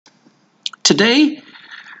Today,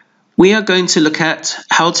 we are going to look at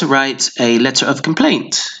how to write a letter of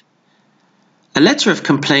complaint. A letter of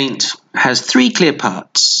complaint has three clear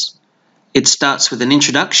parts. It starts with an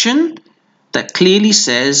introduction that clearly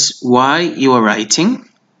says why you are writing.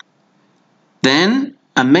 Then,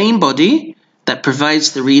 a main body that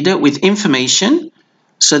provides the reader with information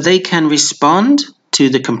so they can respond to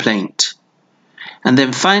the complaint. And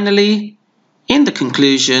then finally, in the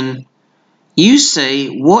conclusion, you say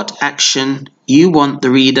what action you want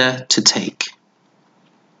the reader to take.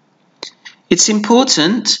 It's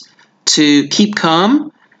important to keep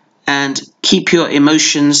calm and keep your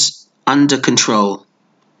emotions under control.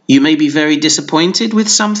 You may be very disappointed with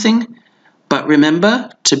something, but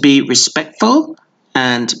remember to be respectful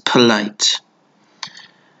and polite.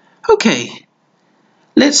 Okay,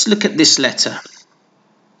 let's look at this letter.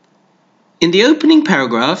 In the opening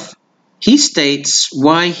paragraph, he states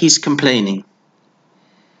why he's complaining.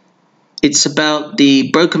 It's about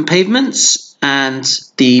the broken pavements and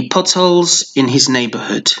the potholes in his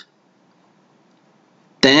neighborhood.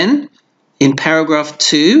 Then, in paragraph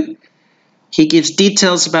 2, he gives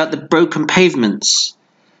details about the broken pavements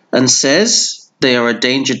and says they are a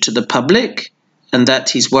danger to the public and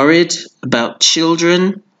that he's worried about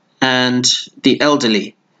children and the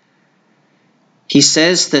elderly. He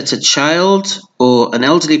says that a child or an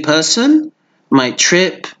elderly person might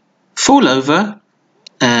trip, fall over,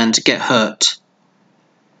 and get hurt.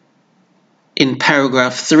 In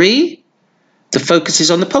paragraph 3, the focus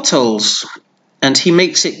is on the potholes, and he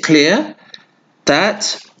makes it clear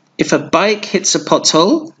that if a bike hits a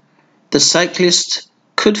pothole, the cyclist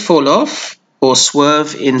could fall off or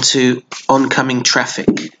swerve into oncoming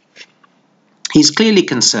traffic. He's clearly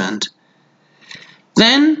concerned.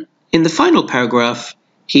 Then, in the final paragraph,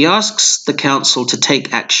 he asks the council to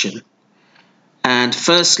take action and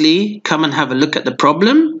firstly come and have a look at the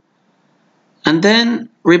problem and then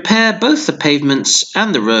repair both the pavements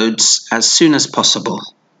and the roads as soon as possible.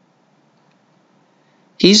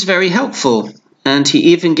 He's very helpful and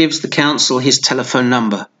he even gives the council his telephone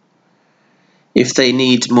number if they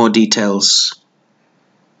need more details.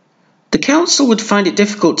 The council would find it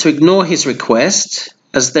difficult to ignore his request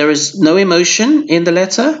as there is no emotion in the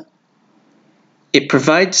letter. It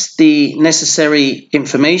provides the necessary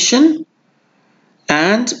information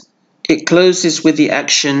and it closes with the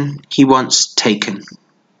action he wants taken.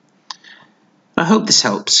 I hope this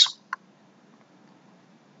helps.